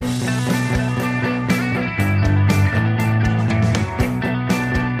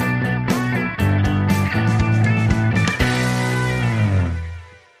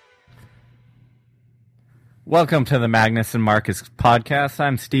Welcome to the Magnus and Marcus podcast.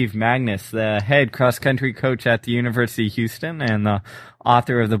 I'm Steve Magnus, the head cross-country coach at the University of Houston and the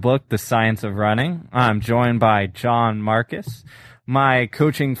author of the book, The Science of Running. I'm joined by John Marcus, my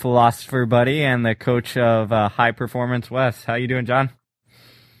coaching philosopher buddy and the coach of High Performance West. How you doing, John?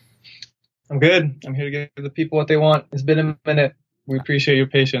 I'm good. I'm here to give the people what they want. It's been a minute. We appreciate your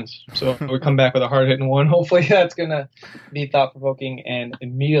patience. So we come back with a hard-hitting one. Hopefully that's going to be thought-provoking and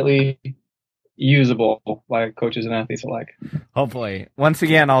immediately usable by coaches and athletes alike. Hopefully. Once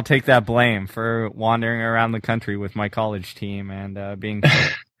again, I'll take that blame for wandering around the country with my college team and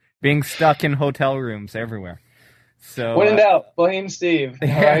being stuck in hotel rooms everywhere. So when in doubt, blame Steve.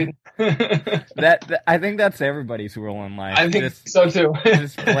 Yeah. All right? that I think that's everybody's rule in life. I think so too.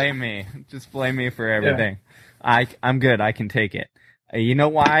 Just blame me. Just blame me for everything. Yeah. I'm good. I can take it. You know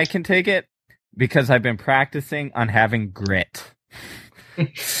why I can take it? Because I've been practicing on having grit.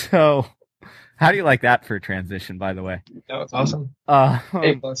 So, how do you like that for a transition, by the way? That was awesome. A+,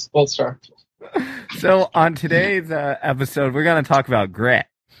 gold star. So, on today's episode, we're going to talk about grit.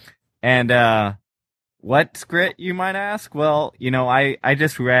 And what's grit, you might ask? Well, you know, I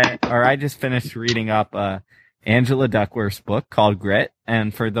just finished reading up Angela Duckworth's book called Grit.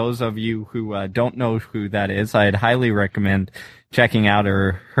 And for those of you who don't know who that is, I'd highly recommend checking out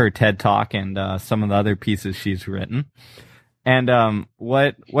her TED Talk and some of the other pieces she's written. And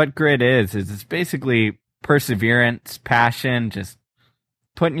what grit is it's basically perseverance, passion, just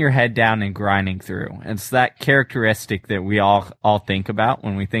putting your head down and grinding through. It's that characteristic that we all think about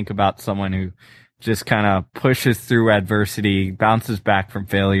when we think about someone who just kind of pushes through adversity, bounces back from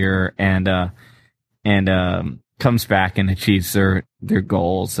failure, and comes back and achieves their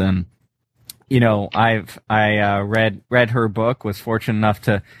goals. And you know, I read her book, was fortunate enough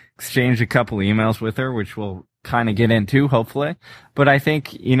to exchange a couple emails with her, which we'll kind of get into, hopefully. But I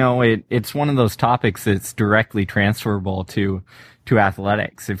think, you know, it's one of those topics that's directly transferable to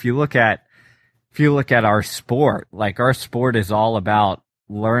athletics. If you look at our sport, like our sport is all about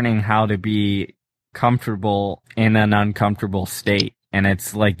learning how to be comfortable in an uncomfortable state. And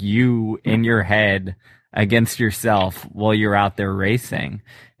it's like you in your head against yourself while you're out there racing.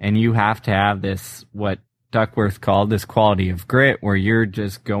 And you have to have this, what Duckworth called this quality of grit, where you're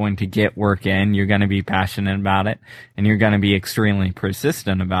just going to get work in, you're going to be passionate about it, and you're going to be extremely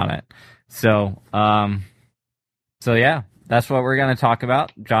persistent about it. So yeah, that's what we're going to talk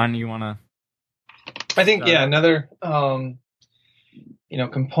about. John, you want to? I think, another,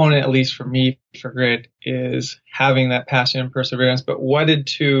 component, at least for me, for grit is having that passion and perseverance, but wedded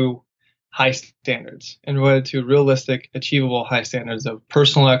to high standards and wedded to realistic, achievable high standards of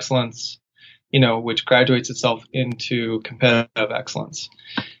personal excellence, which graduates itself into competitive excellence.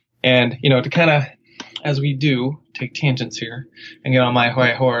 And, to kind of, as we do, take tangents here and get on my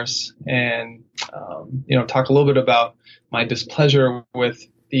high horse and, talk a little bit about my displeasure with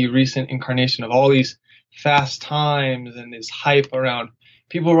the recent incarnation of all these fast times and this hype around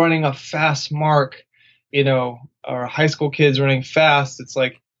people running a fast mark, or high school kids running fast. It's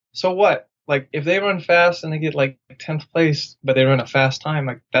like, so what? Like, if they run fast and they get like 10th place, but they run a fast time,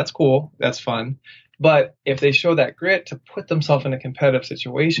 like, that's cool. That's fun. But if they show that grit to put themselves in a competitive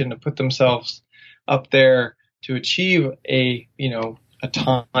situation, to put themselves up there to achieve a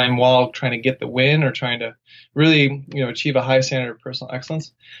time while trying to get the win or trying to really, achieve a high standard of personal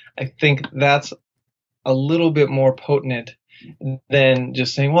excellence, I think that's a little bit more potent than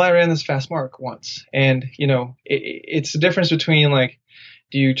just saying, well, I ran this fast mark once. And, it's the difference between, like,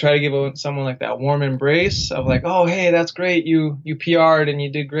 do you try to give someone like that warm embrace of like, oh, hey, that's great. You PR'd and you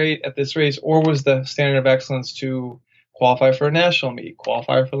did great at this race. Or was the standard of excellence to qualify for a national meet,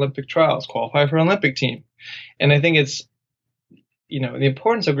 qualify for Olympic trials, qualify for an Olympic team? And I think it's, the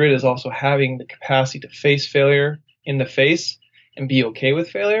importance of grit is also having the capacity to face failure in the face and be okay with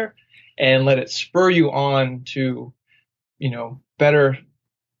failure and let it spur you on to, better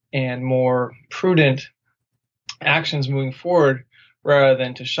and more prudent actions moving forward, rather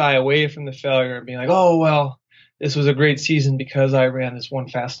than to shy away from the failure and be like, oh, well, this was a great season because I ran this one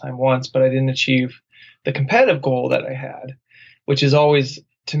fast time once, but I didn't achieve the competitive goal that I had, which is always,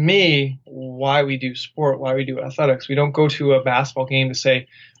 to me, why we do sport, why we do athletics. We don't go to a basketball game to say,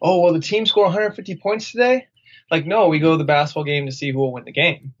 oh, well, the team score 150 points today. Like, no, we go to the basketball game to see who will win the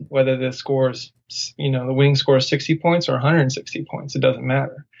game, whether the scores, the winning score is 60 points or 160 points. It doesn't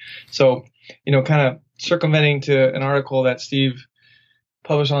matter. So, kind of circumventing to an article that Steve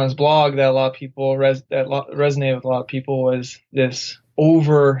published on his blog that a lot of people resonated with a lot of people was this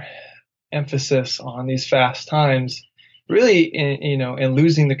over emphasis on these fast times really, in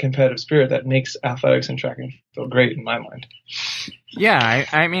losing the competitive spirit that makes athletics and track and field great in my mind. Yeah,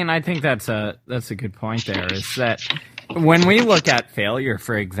 I mean, I think that's a good point there, is that when we look at failure,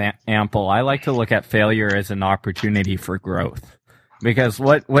 for example, I like to look at failure as an opportunity for growth. Because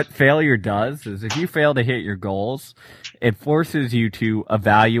what failure does is if you fail to hit your goals, it forces you to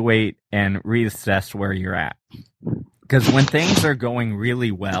evaluate and reassess where you're at. Because when things are going really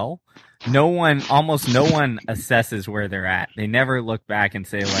well, almost no one assesses where they're at. They never look back and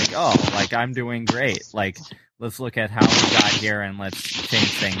say like, oh, like I'm doing great. Like, let's look at how we got here and let's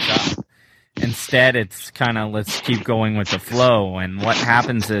change things up. Instead, it's kind of let's keep going with the flow. And what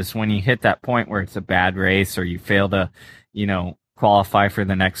happens is when you hit that point where it's a bad race or you fail to, qualify for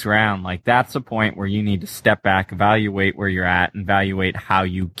the next round, like that's a point where you need to step back, evaluate where you're at, and evaluate how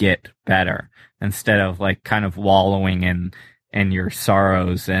you get better instead of like kind of wallowing in your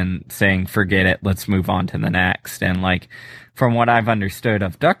sorrows and saying, forget it, let's move on to the next. And like, from what I've understood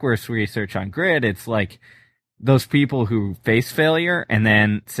of Duckworth's research on grit, it's like those people who face failure and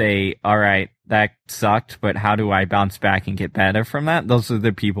then say, all right, that sucked, but how do I bounce back and get better from that? Those are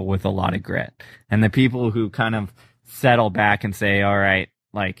the people with a lot of grit. And the people who kind of settle back and say, all right,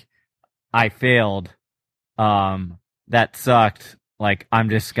 like I failed, that sucked, like I'm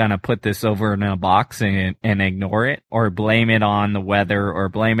just gonna put this over in a box and ignore it, or blame it on the weather, or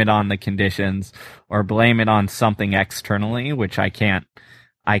blame it on the conditions, or blame it on something externally which I can't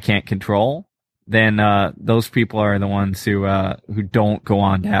control, then those people are the ones who don't go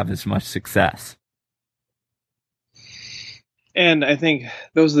on to have as much success. And I think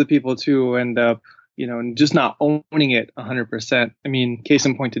those are the people too who end up just not owning it 100%. I mean, case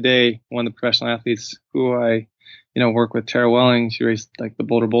in point today, one of the professional athletes who I, work with, Tara Welling, she raced like the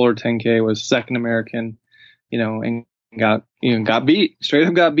Boulder 10K, was second American, and got beat, straight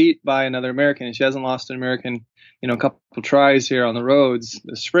up got beat by another American. And she hasn't lost an American, a couple tries here on the roads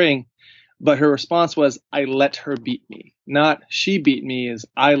this spring. But her response was, I let her beat me. Not she beat me, is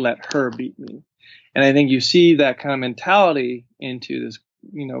I let her beat me. And I think you see that kind of mentality into this,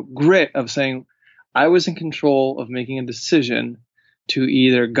 grit of saying, I was in control of making a decision to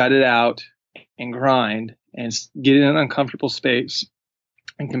either gut it out and grind and get in an uncomfortable space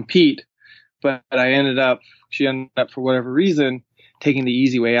and compete. But she ended up, for whatever reason, taking the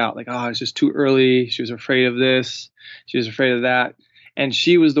easy way out. Like, oh, it's just too early. She was afraid of this. She was afraid of that. And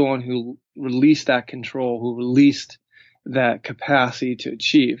she was the one who released that control, who released that capacity to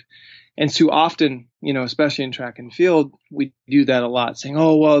achieve. And too often, especially in track and field, we do that a lot, saying,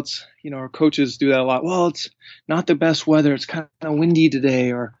 oh, well, it's, our coaches do that a lot. Well, it's not the best weather. It's kind of windy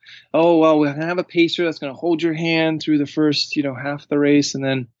today. Or, oh, well, we're going to have a pacer that's going to hold your hand through the first, half the race. And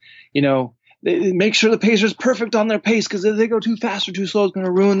then, make sure the pacer's perfect on their pace, because if they go too fast or too slow, it's going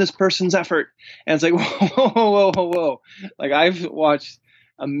to ruin this person's effort. And it's like, whoa. Like, I've watched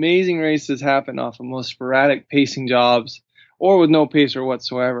amazing races happen off of most sporadic pacing jobs, or with no pacer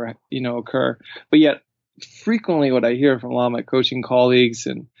whatsoever, occur. But yet, frequently what I hear from a lot of my coaching colleagues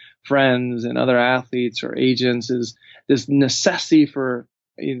and friends and other athletes or agents is this necessity for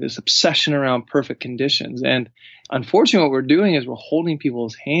this obsession around perfect conditions. And unfortunately, what we're doing is we're holding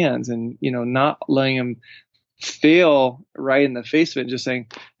people's hands and, not letting them fail right in the face of it, and just saying,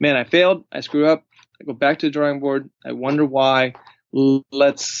 man, I failed, I screwed up, I go back to the drawing board, I wonder why,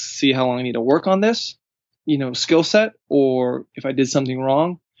 let's see how long I need to work on this, skill set, or if I did something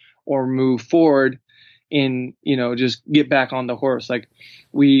wrong, or move forward in, just get back on the horse. Like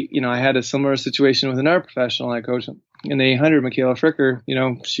I had a similar situation with another professional I coached in the 800, Michaela Fricker.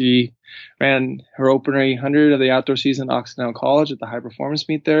 She ran her opener 800 of the outdoor season at Occidental College at the high performance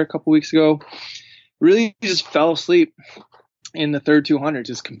meet there a couple weeks ago. Really just fell asleep in the third 200,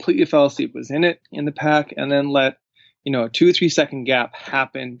 just completely fell asleep, was in it in the pack, and then let, a 2 or 3 second gap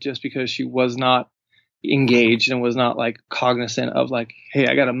happen just because she was not engaged and was not like cognizant of like, hey,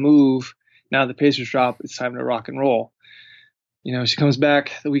 I got to move. Now the pacers drop. It's time to rock and roll. She comes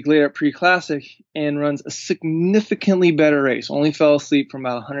back the week later at pre-classic and runs a significantly better race. Only fell asleep from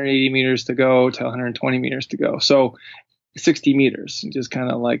about 180 meters to go to 120 meters to go. So 60 meters, just kind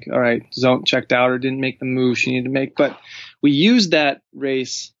of like, all right, zone checked out or didn't make the move she needed to make. But we used that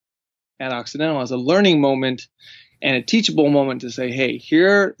race at Occidental as a learning moment and a teachable moment to say, hey, here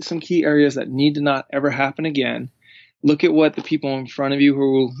are some key areas that need to not ever happen again. Look at what the people in front of you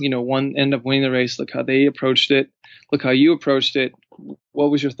who, end up winning the race, look how they approached it. Look how you approached it.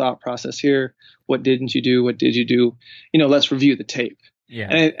 What was your thought process here? What didn't you do? What did you do? Let's review the tape. Yeah.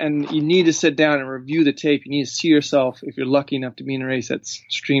 And you need to sit down and review the tape. You need to see yourself, if you're lucky enough to be in a race that's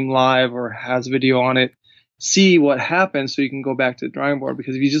streamed live or has video on it, see what happened so you can go back to the drawing board.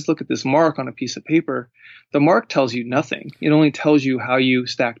 Because if you just look at this mark on a piece of paper, the mark tells you nothing. It only tells you how you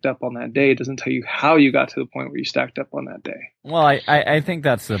stacked up on that day. It doesn't tell you how you got to the point where you stacked up on that day. Well, I think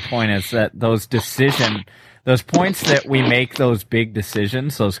that's the point, is that those points that we make, those big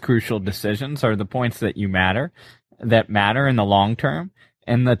decisions, those crucial decisions, are the points that matter in the long term.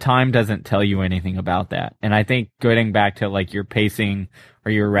 And the time doesn't tell you anything about that. And I think getting back to like your pacing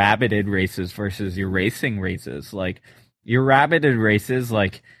or your rabbited races versus your racing races, like your rabbited races,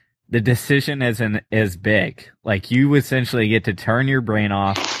 like the decision isn't as big. Like you essentially get to turn your brain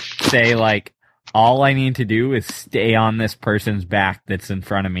off, say like, all I need to do is stay on this person's back that's in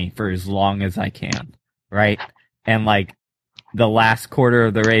front of me for as long as I can. Right. And like the last quarter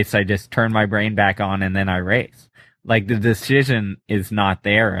of the race, I just turn my brain back on and then I race. Like the decision is not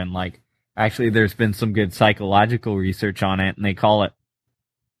there. And like, actually there's been some good psychological research on it, and they call it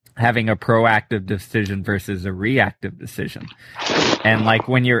having a proactive decision versus a reactive decision. And like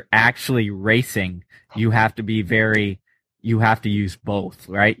when you're actually racing, you have to use both,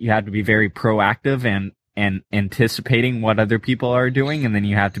 right? You have to be very proactive and anticipating what other people are doing. And then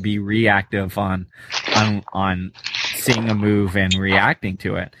you have to be reactive on seeing a move and reacting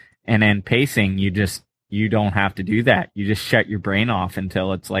to it. And then pacing, you don't have to do that. You just shut your brain off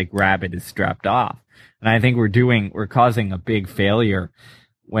until it's like rabbit is strapped off. And I think we're causing a big failure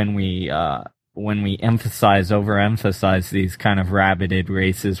when we overemphasize these kind of rabbited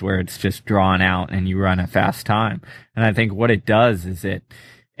races where it's just drawn out and you run a fast time. And I think what it does is it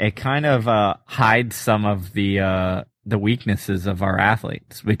kind of hides some of the weaknesses of our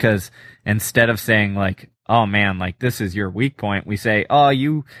athletes, because instead of saying like, oh man, like this is your weak point, we say, oh,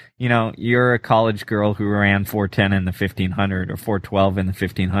 you're a college girl who ran 4:10 in the 1500 or 4:12 in the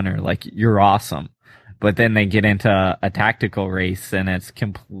 1500. Like you're awesome. But then they get into a tactical race and it's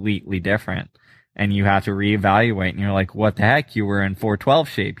completely different. And you have to reevaluate, and you're like, what the heck? You were in 4:12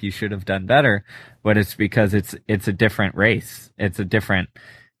 shape. You should have done better. But it's because it's a different race. It's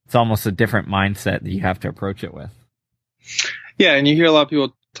almost a different mindset that you have to approach it with. Yeah. And you hear a lot of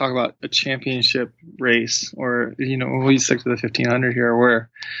people talk about a championship race, or, we stick to the 1500 here, where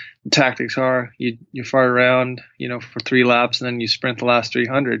the tactics are you fart around, for 3 laps and then you sprint the last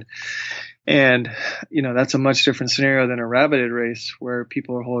 300. And, that's a much different scenario than a rabbited race where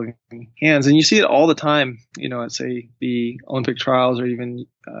people are holding hands. And you see it all the time, at say the Olympic trials or even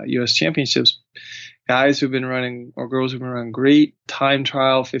U.S. championships, guys who've been running, or girls who've been running great time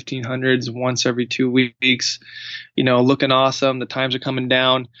trial 1500s once every 2 weeks, looking awesome. The times are coming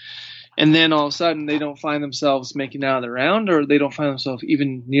down. And then all of a sudden they don't find themselves making it out of the round, or they don't find themselves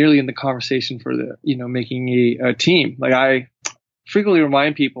even nearly in the conversation for the, making a team. Like I frequently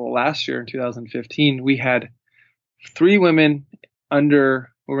remind people, last year in 2015, we had 3 women who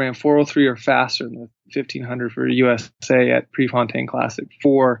ran 4:03 or faster in the 1500 for USA at Prefontaine Classic.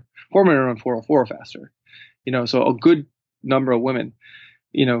 4 women ran 4:04 or faster. So a good number of women,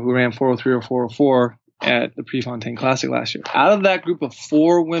 who ran 4:03 or 4:04 at the Prefontaine Classic last year. Out of that group of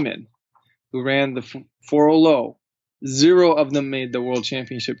 4 women who ran the 4:00 low, 0 of them made the world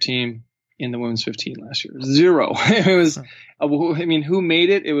championship team in the women's 15 last year. 0. It was, who made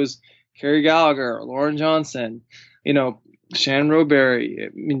it? It was Carrie Gallagher, Lauren Johnson, Shannon Roberry.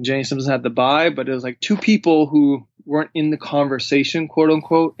 Jenny Simpson had the bye, but it was like 2 people who weren't in the conversation, quote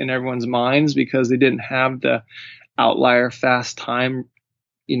unquote, in everyone's minds because they didn't have the outlier fast time,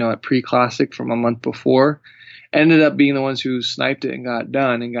 at pre-classic from a month before. Ended up being the ones who sniped it and got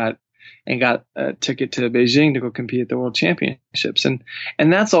done and got a ticket to Beijing to go compete at the World Championships. And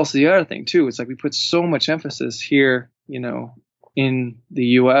that's also the other thing too. It's like we put so much emphasis here, in the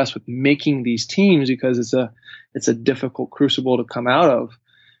US with making these teams because it's a difficult crucible to come out of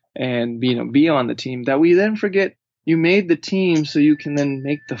and be on the team, that we then forget you made the team so you can then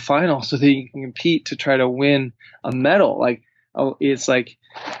make the final so that you can compete to try to win a medal. Like, it's like,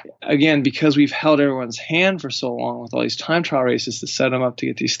 again, because we've held everyone's hand for so long with all these time trial races to set them up to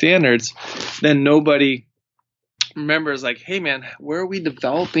get these standards, then nobody remembers like, hey man, where are we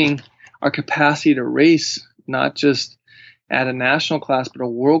developing our capacity to race, not just at a national class, but a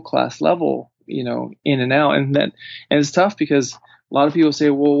world class level, in and out. And it's tough because a lot of people say,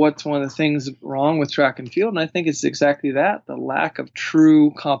 well, what's one of the things wrong with track and field? And I think it's exactly that, the lack of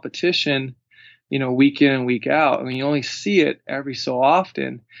true competition, week in and week out. I mean, you only see it every so often.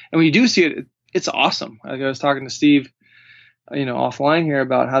 And when you do see it, it's awesome. Like I was talking to Steve, offline here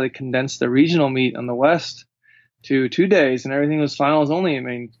about how they condensed the regional meet on the West to 2 days and everything was finals only. I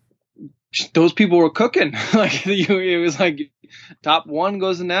mean, those people were cooking. Like it was like top 1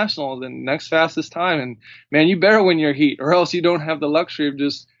 goes to nationals and next fastest time. And man, you better win your heat or else you don't have the luxury of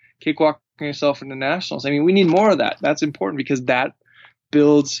just cakewalking yourself into nationals. I mean, we need more of that. That's important because that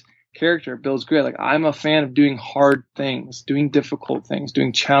builds character, builds grit. Like, I'm a fan of doing hard things, doing difficult things,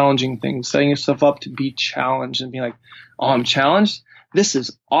 doing challenging things, setting yourself up to be challenged and being like, oh, I'm challenged. This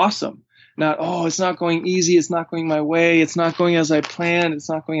is awesome. Not, oh, it's not going easy. It's not going my way. It's not going as I planned. It's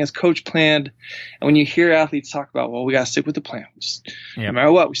not going as coach planned. And when you hear athletes talk about, well, we got to stick with the plan. No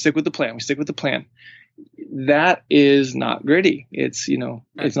matter what, we stick with the plan. We stick with the plan. That is not gritty. It's,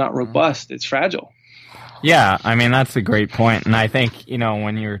 it's not robust. It's fragile. Yeah, I mean, that's a great point. And I think,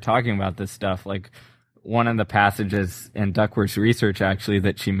 when you were talking about this stuff, like one of the passages in Duckworth's research, actually,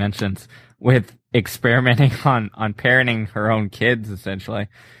 that she mentions with experimenting on parenting her own kids, essentially,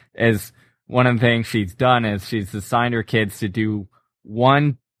 is one of the things she's done is she's assigned her kids to do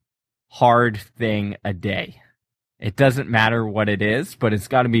one hard thing a day. It doesn't matter what it is, but it's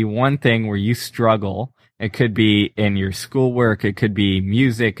got to be one thing where you struggle. It could be in your schoolwork. It could be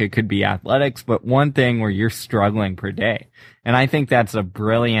music. It could be athletics, but one thing where you're struggling per day. And I think that's a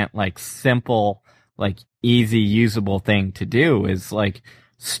brilliant, like simple, like easy usable thing to do is like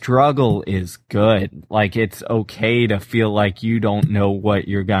struggle is good. Like it's okay to feel like you don't know what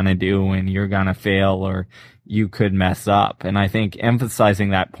you're going to do and you're going to fail or you could mess up. And I think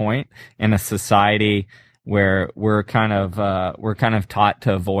emphasizing that point in a society where we're kind of taught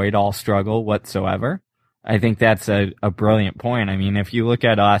to avoid all struggle whatsoever. I think that's a brilliant point. I mean, if you look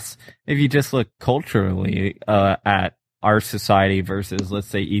at us, if you just look culturally at our society versus, let's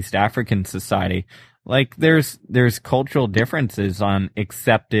say, East African society, like there's cultural differences on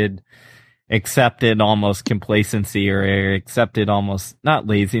accepted almost complacency or accepted almost not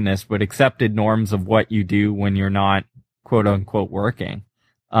laziness, but accepted norms of what you do when you're not quote unquote working.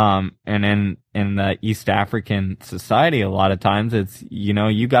 And in the East African society, a lot of times it's,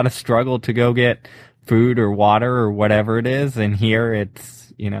 you got to struggle to go get food or water or whatever it is. And here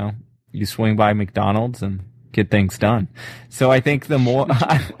it's, you swing by McDonald's and get things done. So I think the more,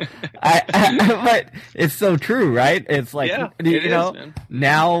 but it's so true, right? It's like,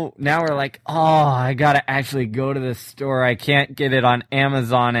 now we're like, oh, I got to actually go to the store. I can't get it on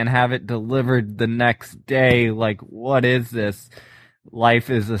Amazon and have it delivered the next day. Like, what is this?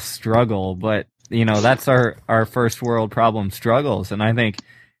 Life is a struggle, but that's our first world problem struggles. And I think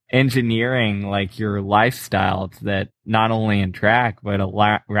engineering like your lifestyle that not only in track, but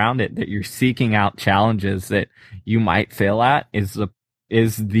around it, that you're seeking out challenges that you might fail at is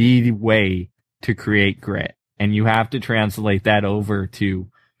the way to create grit. And you have to translate that over to,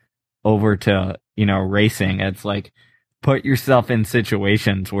 racing. It's like, put yourself in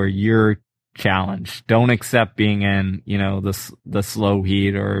situations where you're challenged. Don't accept being in, the slow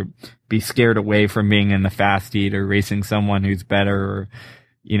heat or be scared away from being in the fast heat or racing someone who's better or,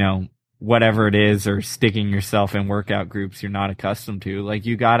 whatever it is, or sticking yourself in workout groups you're not accustomed to. Like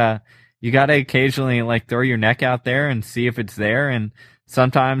you gotta occasionally like throw your neck out there and see if it's there. And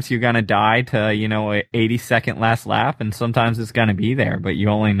sometimes you're gonna die to, a 80-second last lap, and sometimes it's gonna be there, but you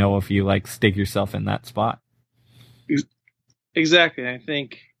only know if you like stick yourself in that spot. Exactly. I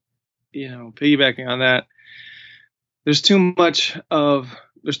think, piggybacking on that, there's too much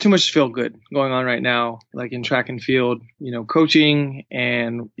feel good going on right now, like in track and field, coaching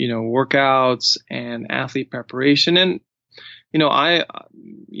and, workouts and athlete preparation. And,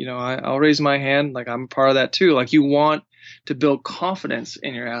 I'll raise my hand. Like I'm a part of that too. Like you want to build confidence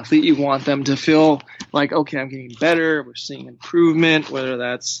in your athlete. You want them to feel like, okay, I'm getting better. We're seeing improvement, whether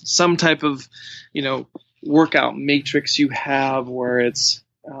that's some type of, workout matrix you have where it's,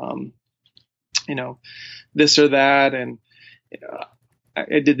 this or that. And,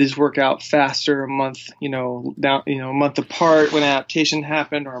 I did this workout faster a month, down, a month apart when adaptation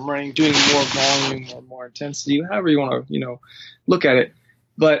happened, or I'm doing more volume or more intensity, however you want to, look at it.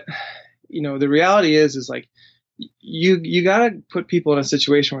 But, the reality is like you got to put people in a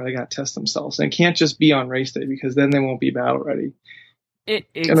situation where they got to test themselves, and it can't just be on race day because then they won't be battle ready.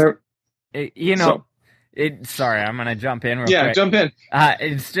 Sorry, I'm going to jump in real quick. Yeah, jump in.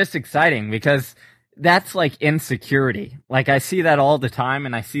 It's just exciting because that's like insecurity. Like I see that all the time,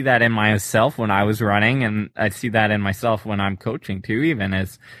 and I see that in myself when I was running, and I see that in myself when I'm coaching too, even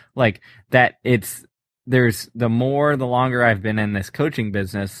as like that the longer I've been in this coaching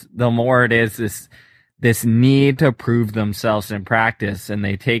business, the more it is this need to prove themselves in practice. And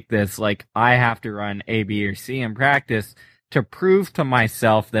they take this, like, I have to run A, B, or C in practice to prove to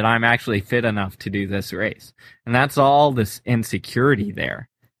myself that I'm actually fit enough to do this race. And that's all this insecurity there.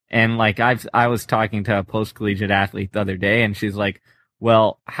 And like I was talking to a post-collegiate athlete the other day, and she's like,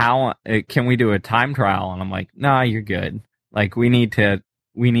 well, how can we do a time trial? And I'm like, nah, you're good. Like we need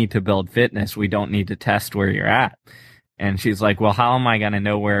to build fitness. We don't need to test where you're at. And she's like, well, how am I going to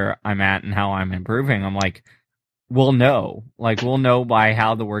know where I'm at and how I'm improving? I'm like, we'll know. Like, we'll know by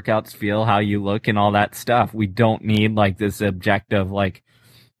how the workouts feel, how you look, and all that stuff. We don't need like this objective, like,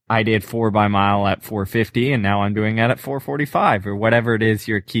 I did 4 by mile at 450 and now I'm doing it at 445 or whatever it is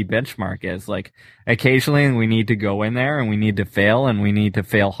your key benchmark is. Like, occasionally we need to go in there and we need to fail, and we need to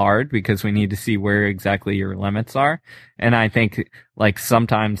fail hard because we need to see where exactly your limits are. And I think like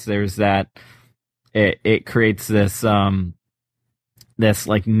sometimes there's that, it creates this, this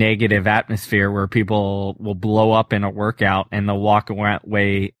like negative atmosphere where people will blow up in a workout and they'll walk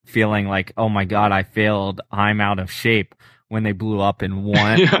away feeling like, oh my God, I failed. I'm out of shape, when they blew up in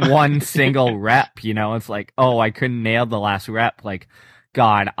one single rep. You know, it's like, oh, I couldn't nail the last rep. Like,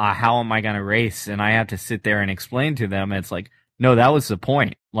 God, how am I going to race? And I have to sit there and explain to them. It's like, no, that was the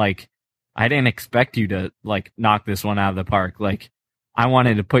point. Like, I didn't expect you to like knock this one out of the park. Like, I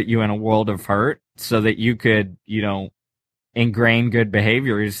wanted to put you in a world of hurt so that you could, you know, ingrain good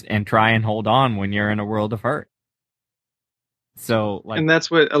behaviors and try and hold on when you're in a world of hurt. So, like, and that's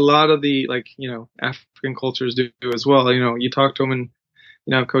what a lot of the, like, you know, African cultures do as well. You know, you talk to them, and,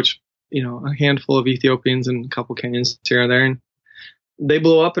 you know, I've coached, you know, a handful of Ethiopians and a couple Kenyans here and there, and they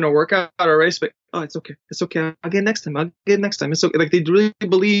blow up in a workout or a race, but, oh, it's okay. It's okay. I'll get it next time. I'll get it next time. It's okay. Like, they really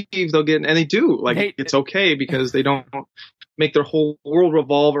believe they'll get it, and they do. Like, it's okay because they don't make their whole world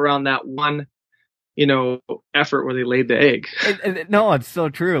revolve around that one, you know, effort where they laid the egg. No, it's so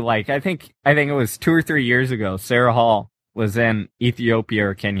true. Like, I think it was 2 or 3 years ago, Sarah Hall was in Ethiopia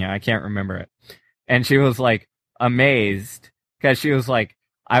or Kenya. I can't remember it. And she was like amazed because she was like,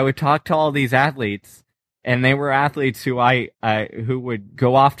 I would talk to all these athletes, and they were athletes who who would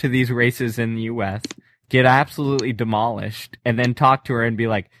go off to these races in the US, get absolutely demolished, and then talk to her and be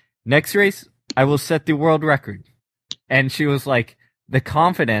like, next race, I will set the world record. And she was like, the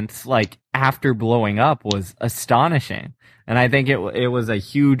confidence, like, after blowing up was astonishing. And I think it was a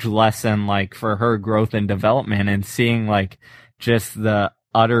huge lesson, like, for her growth and development, and seeing, like, just the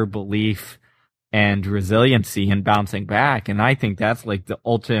utter belief and resiliency and bouncing back. And I think that's like the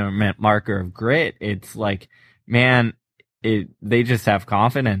ultimate marker of grit. It's like, man, they just have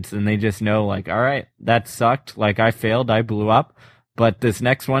confidence, and they just know, like, all right, that sucked. Like, I failed. I blew up. But this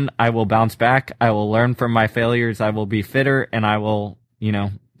next one, I will bounce back. I will learn from my failures. I will be fitter, and I will, you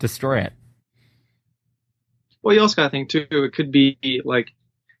know, destroy it. Well, you also got to think too, it could be like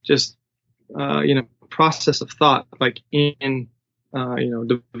just, you know, process of thought, like in, you know,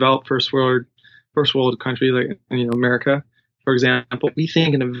 developed first world country, like, you know, America, for example, we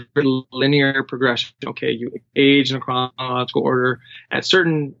think in a very linear progression. Okay, you age in a chronological order at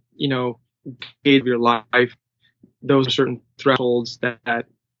certain, you know, age of your life. Those are certain thresholds that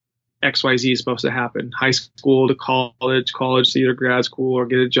XYZ is supposed to happen. High school to college to either grad school or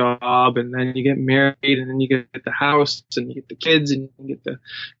get a job, and then you get married, and then you get the house, and you get the kids, and you get the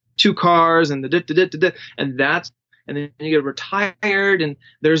 2 cars, and and then you get retired, and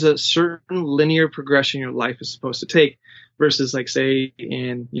there's a certain linear progression your life is supposed to take, versus, like, say,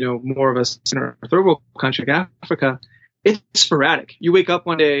 in, you know, more of a center or third world country like Africa, it's sporadic. You wake up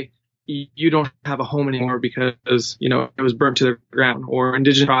one day, you don't have a home anymore because, you know, it was burnt to the ground, or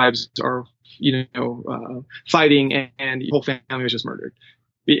indigenous tribes are, you know, fighting, and your whole family was just murdered.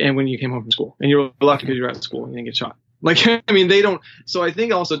 And when you came home from school, and you're lucky because you're at school and you didn't get shot. Like, I mean, they don't. So I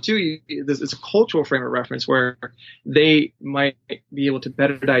think also too, it's a cultural frame of reference where they might be able to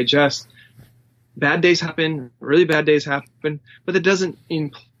better digest. Bad days happen, really bad days happen, but that doesn't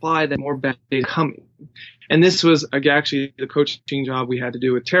imply that more bad days are coming. And this was actually the coaching job we had to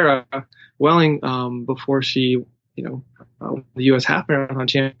do with Tara Welling before she, you know, the U.S. half marathon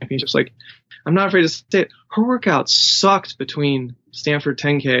championships. Like, I'm not afraid to say it, her workout sucked between Stanford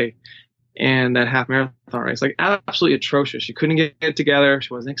 10K and that half marathon race. Like, absolutely atrocious. She couldn't get it together.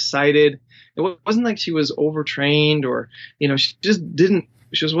 She wasn't excited. It wasn't like she was overtrained, or, you know, she just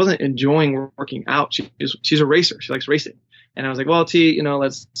wasn't enjoying working out. She's a racer. She likes racing. And I was like, well, T, you know,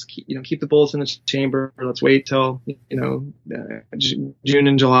 let's keep the bullets in the chamber. Let's wait till, you know, June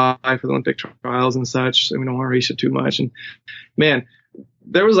and July for the Olympic trials and such. So we don't want to race it too much. And man,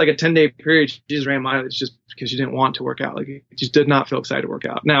 there was like a 10-day period. She just ran mileage just because she didn't want to work out. Like, she just did not feel excited to work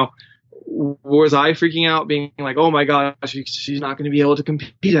out. Now, was I freaking out, being like, oh my gosh, she's not going to be able to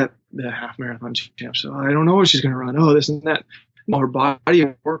compete at the half marathon champ. So I don't know what she's going to run. Oh, this and that. Well, her body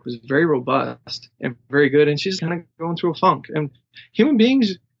of work was very robust and very good, and she's kind of going through a funk. And human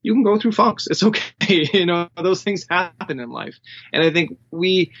beings, you can go through funks. It's okay. You know, those things happen in life. And I think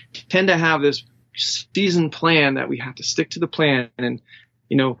we tend to have this season plan that we have to stick to the plan. And,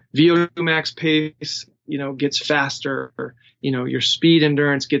 you know, VO2 max pace, you know, gets faster, or, you know, your speed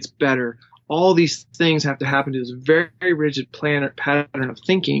endurance gets better. all these things have to happen to this very, very rigid pattern of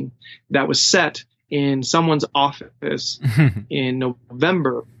thinking that was set in someone's office in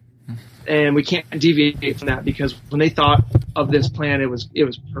November. And we can't deviate from that, because when they thought of this plan, it was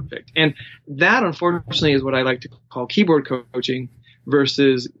perfect. And that, unfortunately, is what I like to call keyboard coaching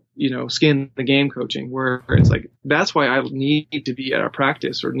versus, skin the game coaching, where it's like, that's why I need to be at our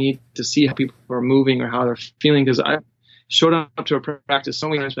practice or need to see how people are moving or how they're feeling. Because I showed up to a practice so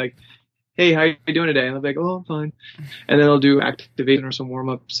many times, like, hey, how you doing today? And they'll be like, oh, I'm fine. And then they'll do activation or some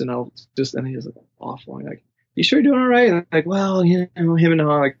warm-ups, and and he's like, awful. I'm like, you sure you're doing all right? And I'm like, well, him and I,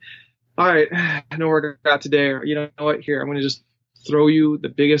 like, all right, no workout today. Or, you know what? Here, I'm going to just throw you the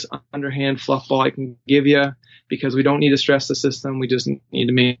biggest underhand fluff ball I can give you, because we don't need to stress the system. We just need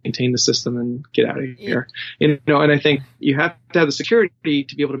to maintain the system and get out of here. And I think you have to have the security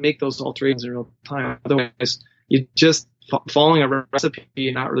to be able to make those alterations in real time. Otherwise, you just following a recipe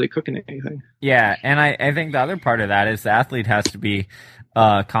and not really cooking anything. Yeah, and I think the other part of that is the athlete has to be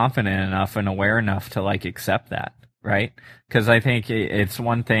confident enough and aware enough to accept that, right? Because I think it's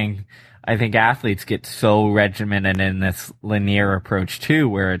one thing. I think athletes get so regimented in this linear approach too,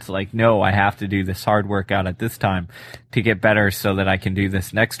 where it's like, no, I have to do this hard workout at this time to get better so that I can do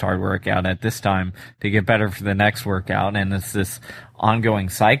this next hard workout at this time to get better for the next workout. And it's this ongoing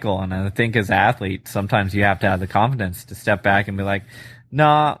cycle. And I think as athletes, sometimes you have to have the confidence to step back and be like,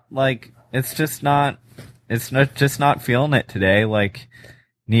 nah, it's just not feeling it today.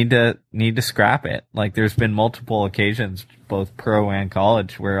 Need to scrap it. There's been multiple occasions, both pro and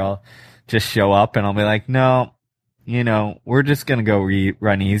college, where I'll just show up and I'll be like, no, we're just going to go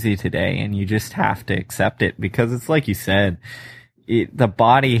run easy today. And you just have to accept it, because it's like you said, the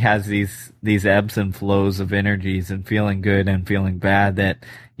body has these ebbs and flows of energies and feeling good and feeling bad that,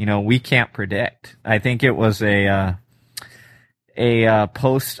 we can't predict. I think it was a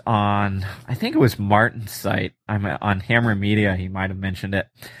post on, I think it was Martin's site. I'm on Hammer Media. He might have mentioned it.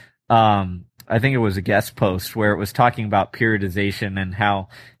 I think it was a guest post where it was talking about periodization and how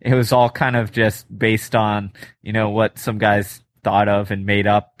it was all kind of just based on, what some guys thought of and made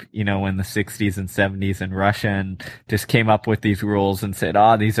up, in the 60s and 70s in Russia, and just came up with these rules and said,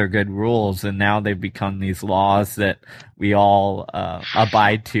 these are good rules. And now they've become these laws that we all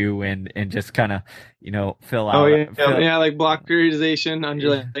abide to and just kind of, fill out. Oh, yeah. Like block periodization,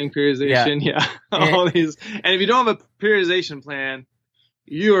 undulating periodization. Yeah. All these. And if you don't have a periodization plan,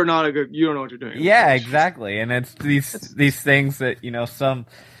 you don't know what you're doing. Yeah, exactly. And it's these things that,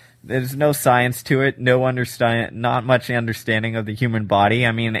 there's no science to it, not much understanding of the human body.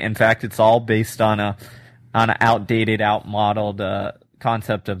 I mean, in fact, it's all based on an outdated, outmodeled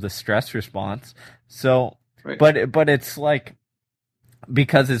concept of the stress response. So, right. But it's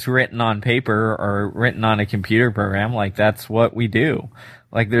because it's written on paper or written on a computer program, that's what we do.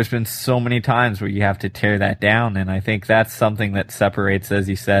 There's been so many times where you have to tear that down, and I think that's something that separates, as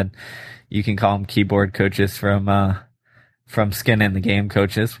you said, you can call them keyboard coaches from skin in the game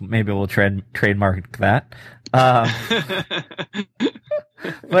coaches. Maybe we'll trademark that. But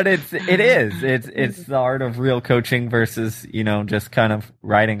it's the art of real coaching versus, just kind of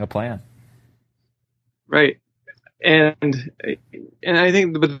writing a plan. Right. And I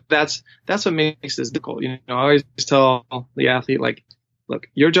think, but that's what makes this difficult. I always tell the athlete, look,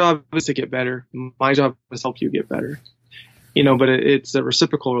 your job is to get better. My job is to help you get better. But it's a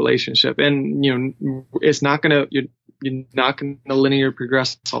reciprocal relationship, and it's not gonna you're not gonna linear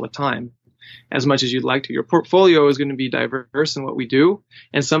progress all the time as much as you'd like to. Your portfolio is going to be diverse in what we do,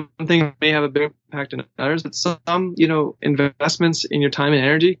 and some things may have a big impact on others, but some investments in your time and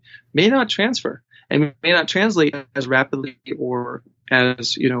energy may not transfer and may not translate as rapidly or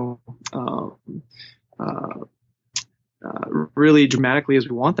as really dramatically as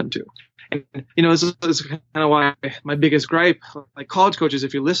we want them to. And this is kind of why my biggest gripe, college coaches,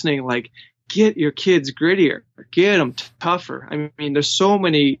 if you're listening, get your kids grittier, get them tougher. I mean, there's so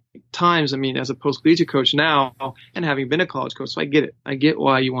many times, as a post-collegiate coach now, and having been a college coach, so I get it. I get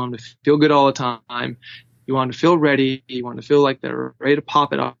why you want them to feel good all the time. You want them to feel ready. You want them to feel like they're ready to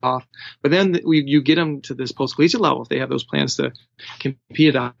pop it off. But then you get them to this post-collegiate level if they have those plans to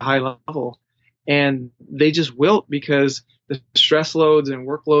compete at a high level. And they just wilt because the stress loads and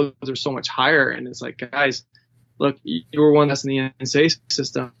workloads are so much higher. And it's like, guys, look, you were one that's in the NSA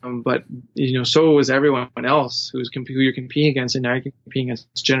system, but so was everyone else who you're competing against, and now you're competing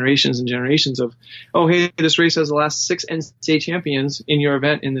against generations and generations of, oh, hey, this race has the last 6 NCAA champions in your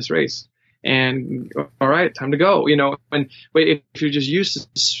event in this race. And all right, time to go. And wait, if you're just used to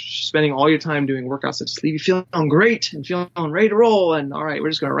spending all your time doing workouts that just leave you feeling great and feeling ready to roll, and all right, we're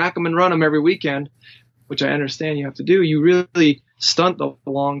just going to rack them and run them every weekend, which I understand you have to do. You really stunt the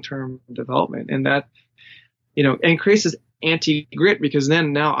long-term development. And that, and creates this anti-grit, because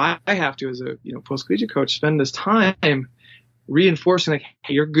then now I have to, as a, post-collegiate coach, spend this time reinforcing, like,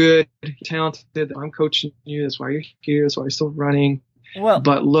 hey, you're good, you're talented, I'm coaching you, that's why you're here, that's why you're still running. Well,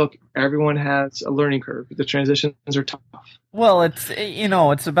 but look, everyone has a learning curve. The transitions are tough. Well,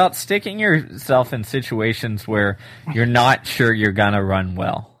 it's about sticking yourself in situations where you're not sure you're going to run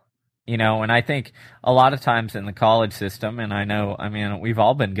well. And I think a lot of times in the college system, and we've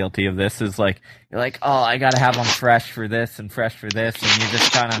all been guilty of this, is like, you're like, oh, I got to have them fresh for this and fresh for this. And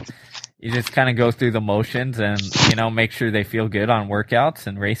you just kind of go through the motions and, make sure they feel good on workouts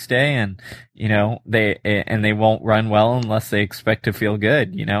and race day. And, they won't run well unless they expect to feel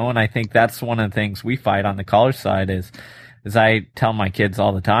good, and I think that's one of the things we fight on the college side is I tell my kids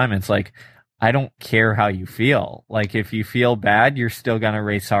all the time, it's like, I don't care how you feel. Like, if you feel bad, you're still going to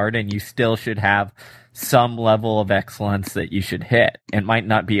race hard, and you still should have some level of excellence that you should hit. It might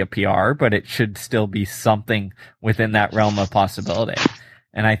not be a PR, but it should still be something within that realm of possibility.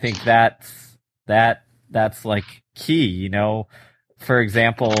 And I think that's like key, For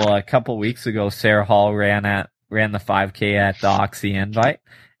example, a couple weeks ago, Sarah Hall ran the 5K at the Oxy Invite,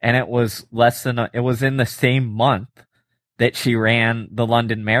 and it was it was in the same month that she ran the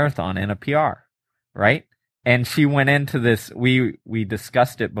London Marathon in a PR, right? And she went into this, we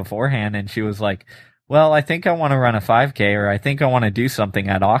discussed it beforehand, and she was like, well, I think I want to run a 5K, or I think I want to do something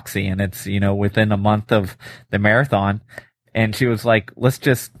at Oxy, and it's, within a month of the marathon. And she was like, let's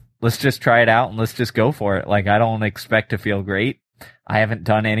just try it out, and let's just go for it. Like, I don't expect to feel great. I haven't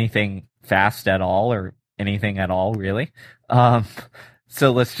done anything fast at all, or anything at all, really.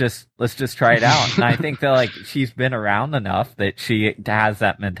 So let's just try it out. And I think that, like, she's been around enough that she has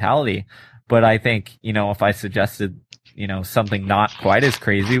that mentality. But I think, if I suggested, something not quite as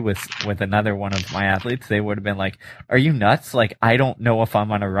crazy with another one of my athletes, they would have been like, are you nuts? Like, I don't know if I'm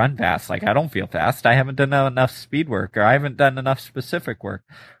going to run fast. Like, I don't feel fast. I haven't done enough speed work, or I haven't done enough specific work,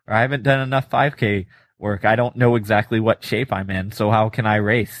 or I haven't done enough 5K work. I don't know exactly what shape I'm in. So how can I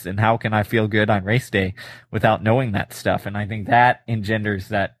race, and how can I feel good on race day without knowing that stuff? And I think that engenders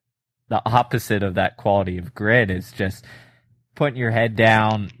the opposite of that quality of grit, is just putting your head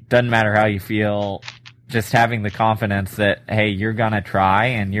down. Doesn't matter how you feel, just having the confidence that, hey, you're going to try,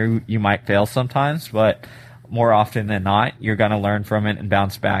 and you might fail sometimes, but more often than not, you're going to learn from it and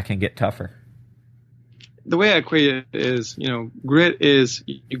bounce back and get tougher. The way I equate it is, grit is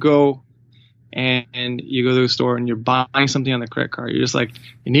you go and you go to a store and you're buying something on the credit card. You're just like,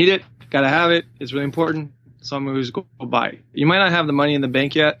 you need it, got to have it, it's really important, so I'm going to just go buy it. You might not have the money in the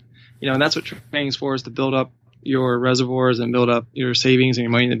bank yet, and that's what training is for, is to build up your reservoirs and build up your savings and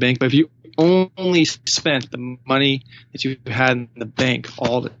your money in the bank. But if you only spent the money that you had in the bank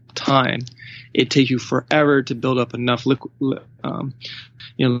all the time, it'd take you forever to build up enough liquidity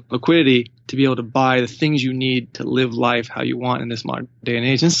to be able to buy the things you need to live life how you want in this modern day and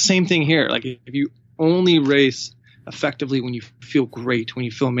age. And it's the same thing here. Like, if you only race effectively when you feel great, when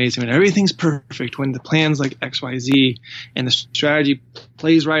you feel amazing, when everything's perfect, when the plan's like XYZ and the strategy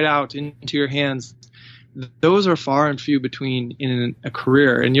plays right out into your hands, those are far and few between in a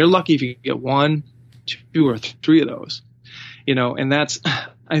career. And you're lucky if you get 1, 2, or 3 of those, and that's,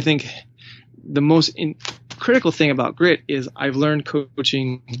 I think, the most critical thing about grit is I've learned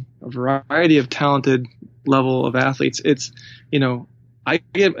coaching a variety of talented level of athletes. It's, I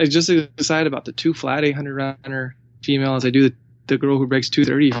just excited about the 2 flat 800 runner female as I do the girl who breaks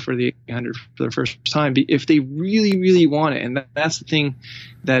 2:30 for the 800 for the first time, if they really, really want it. And that's the thing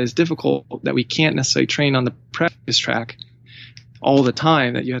that is difficult, that we can't necessarily train on the practice track all the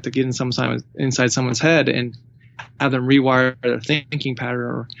time, that you have to get inside someone's head and have them rewire their thinking pattern,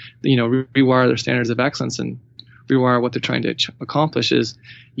 or, rewire their standards of excellence and rewire what they're trying to accomplish. Is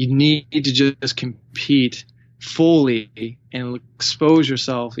you need to just compete fully and expose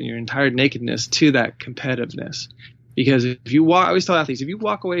yourself in your entire nakedness to that competitiveness. Because I always tell athletes, if you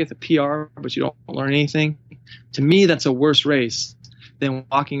walk away with a PR but you don't learn anything, to me that's a worse race than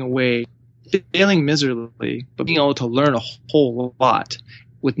walking away failing miserably but being able to learn a whole lot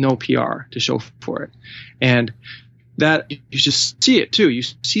with no PR to show for it. And that, you just see it too. You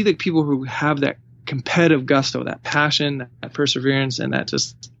see the people who have that competitive gusto, that passion, that perseverance, and that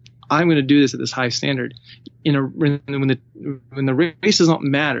just, I'm going to do this at this high standard. When the race doesn't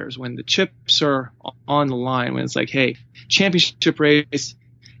matters, when the chips are on the line, when it's like, hey, championship race,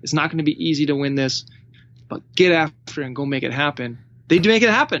 it's not going to be easy to win this, but get after it and go make it happen. They do make it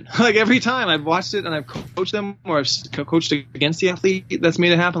happen. Like, every time I've watched it and I've coached them, or I've coached against the athlete that's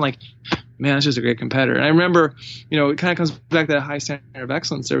made it happen, like, man, that's just a great competitor. And I remember, it kind of comes back to that high standard of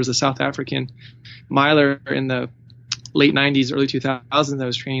excellence. There was a South African miler in the late 90s, early 2000s. I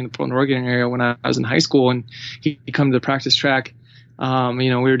was training in the Portland, Oregon area when I was in high school, and he'd come to the practice track. We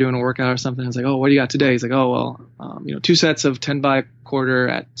were doing a workout or something. I was like, oh, what do you got today? He's like, oh, well, 2 sets of 10 by a quarter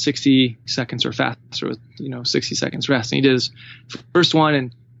at 60 seconds or faster with, 60 seconds rest. And he did his first one,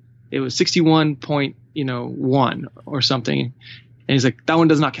 and it was 61.1 or something. And he's like, that one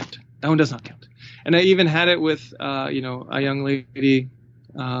does not count. That one does not count. And I even had it with, a young lady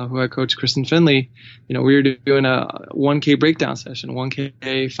who I coached, Kristen Finley. We were doing a 1K breakdown session,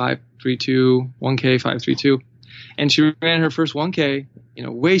 1K 532, 1K 532. And she ran her first 1K,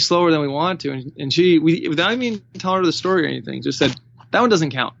 way slower than we wanted to. And we without even telling her the story or anything, just said, that one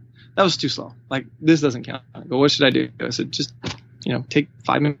doesn't count. That was too slow. Like, this doesn't count. I go, what should I do? I said, just, take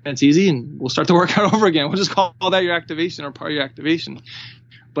 5 minutes easy and we'll start the workout over again. We'll just call that your activation or part of your activation.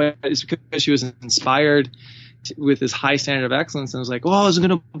 But it's because she was inspired with this high standard of excellence. And I was like, is it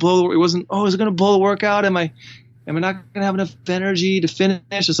going to blow the workout? Am I not going to have enough energy to finish?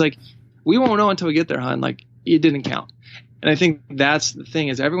 It's like, we won't know until we get there, hon. Like, it didn't count. And I think that's the thing,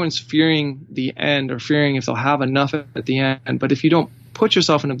 is everyone's fearing the end or fearing if they'll have enough at the end. But if you don't put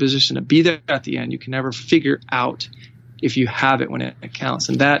yourself in a position to be there at the end, you can never figure out if you have it when it counts.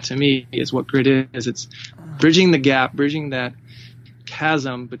 And that, to me, is what grit is. It's bridging the gap, bridging that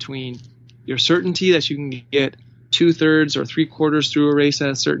chasm between your certainty that you can get 2/3 or 3/4 through a race at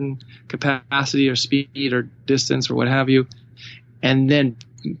a certain capacity or speed or distance or what have you, and then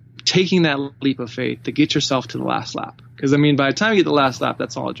taking that leap of faith to get yourself to the last lap. Because, by the time you get the last lap,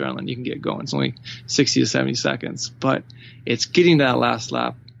 that's all adrenaline. You can get going. It's only 60 to 70 seconds. But it's getting that last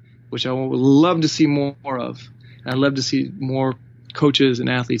lap, which I would love to see more of. And I'd love to see more coaches and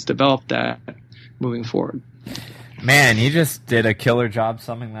athletes develop that moving forward. Man, you just did a killer job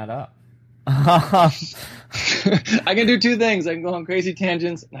summing that up. I can do 2 things. I can go on crazy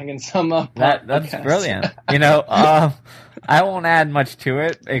tangents, and I can sum up. That's brilliant. I won't add much to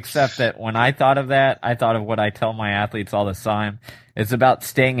it, except that when I thought of that, I thought of what I tell my athletes all the time. It's about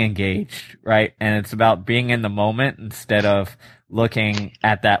staying engaged, right? And it's about being in the moment instead of looking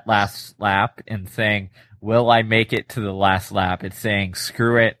at that last lap and saying, will I make it to the last lap? It's saying,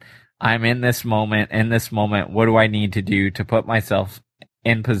 screw it. I'm in this moment. What do I need to do to put myself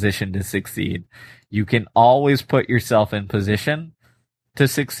in position to succeed? You can always put yourself in position to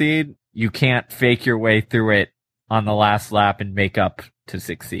succeed. You can't fake your way through it on the last lap and make up to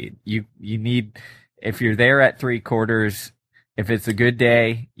succeed. You need, if you're there at 3/4, if it's a good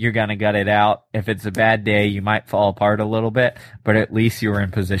day, you're going to gut it out. If it's a bad day, you might fall apart a little bit, but at least you're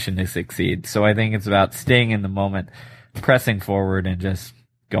in position to succeed. So I think it's about staying in the moment, pressing forward, and just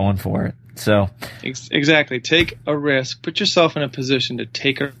going for it. So exactly. Take a risk. Put yourself in a position to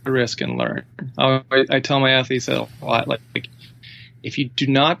take a risk and learn. I tell my athletes that a lot. Like, if you do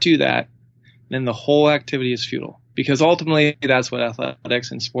not do that, then the whole activity is futile. Because ultimately, that's what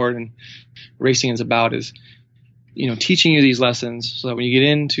athletics and sport and racing is about, is, teaching you these lessons so that when you get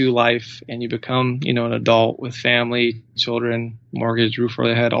into life and you become, an adult with family, children, mortgage, roof over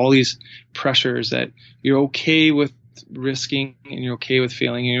the head, all these pressures, that you're okay with risking and you're okay with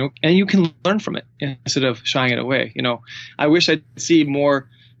failing, and you can learn from it instead of shying it away. I wish I'd see more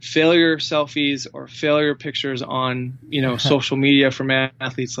failure selfies or failure pictures on, social media from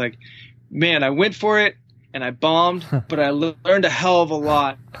athletes. Like, man, I went for it and I bombed, but I learned a hell of a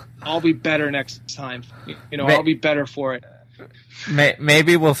lot. I'll be better next time. I'll be better for it.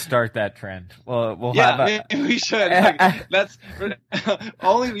 Maybe we'll start that trend. We'll maybe we should. That's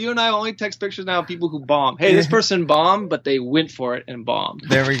only you and I only text pictures now of people who bomb. Hey, this person bombed, but they went for it and bombed.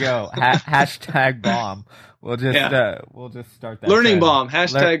 There we go. Hashtag bomb. We'll just start that. Learning trend. Bomb.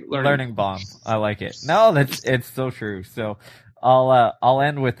 Hashtag learning bomb. I like it. No, it's so true. So I'll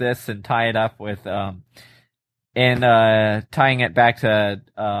end with this and tie it up with tying it back to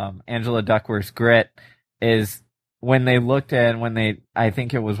Angela Duckworth's grit is when they looked at I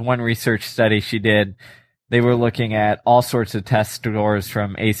think it was one research study she did, they were looking at all sorts of test scores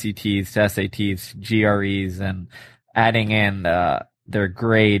from ACTs to SATs, GREs, and adding in their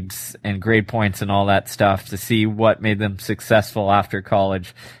grades and grade points and all that stuff to see what made them successful after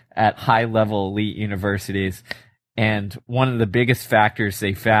college at high-level elite universities. And one of the biggest factors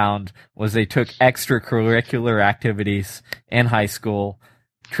they found was they took extracurricular activities in high school,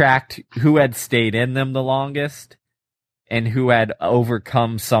 tracked who had stayed in them the longest, and who had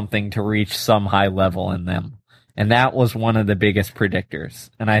overcome something to reach some high level in them. And that was one of the biggest predictors.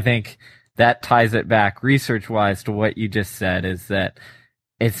 And I think that ties it back research-wise to what you just said, is that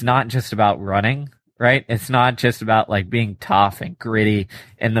it's not just about running, right? It's not just about like being tough and gritty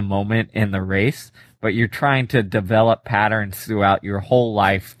in the moment in the race, but you're trying to develop patterns throughout your whole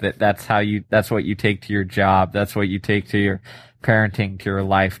life. That's what you take to your job. That's what you take to your parenting, to your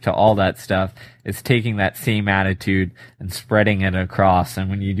life, to all that stuff. It's taking that same attitude and spreading it across.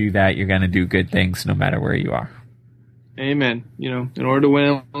 And when you do that, you're going to do good things no matter where you are. Amen. In order to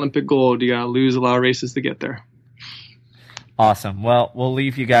win Olympic gold, you got to lose a lot of races to get there. Awesome. Well, we'll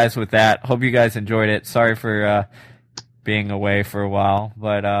leave you guys with that. Hope you guys enjoyed it. Sorry for being away for a while,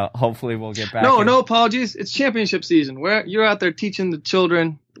 but hopefully we'll get back. No apologies. It's championship season. You're out there teaching the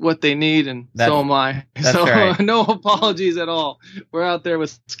children what they need, and so am I. So right. No apologies at all. We're out there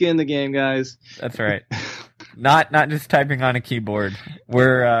with skin in the game, guys. That's right. Not just typing on a keyboard.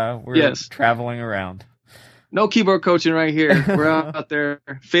 We're yes. traveling around. No keyboard coaching right here. We're out there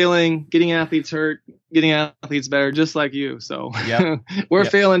failing, getting athletes hurt, getting athletes better, just like you. So yep. we're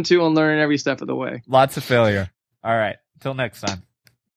failing too and learning every step of the way. Lots of failure. All right. Till next time.